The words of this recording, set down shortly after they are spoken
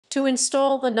To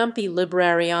install the numpy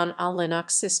library on a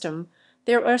Linux system,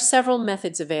 there are several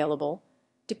methods available,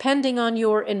 depending on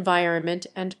your environment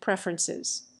and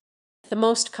preferences. The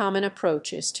most common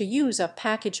approach is to use a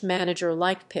package manager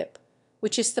like pip,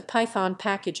 which is the Python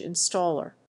package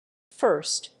installer.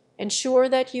 First, ensure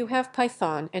that you have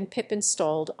Python and pip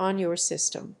installed on your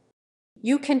system.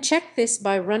 You can check this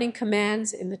by running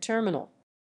commands in the terminal.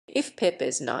 If pip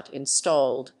is not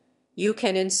installed, you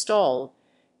can install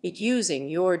it using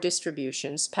your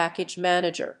distribution's package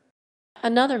manager.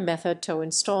 Another method to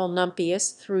install numpy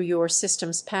is through your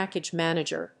system's package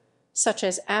manager, such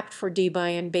as apt for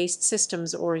Debian-based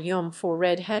systems or yum for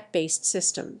Red Hat-based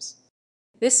systems.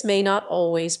 This may not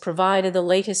always provide the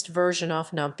latest version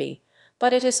of numpy,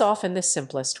 but it is often the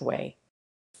simplest way.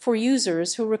 For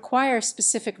users who require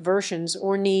specific versions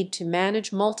or need to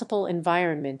manage multiple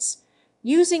environments,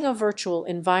 using a virtual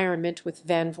environment with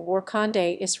venv or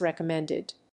conda is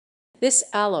recommended. This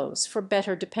allows for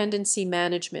better dependency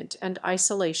management and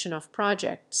isolation of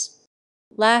projects.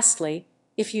 Lastly,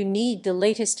 if you need the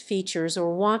latest features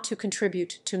or want to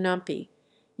contribute to numpy,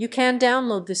 you can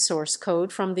download the source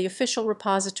code from the official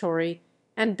repository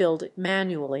and build it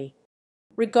manually.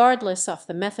 Regardless of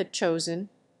the method chosen,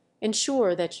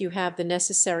 ensure that you have the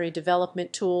necessary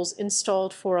development tools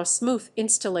installed for a smooth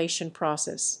installation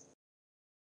process.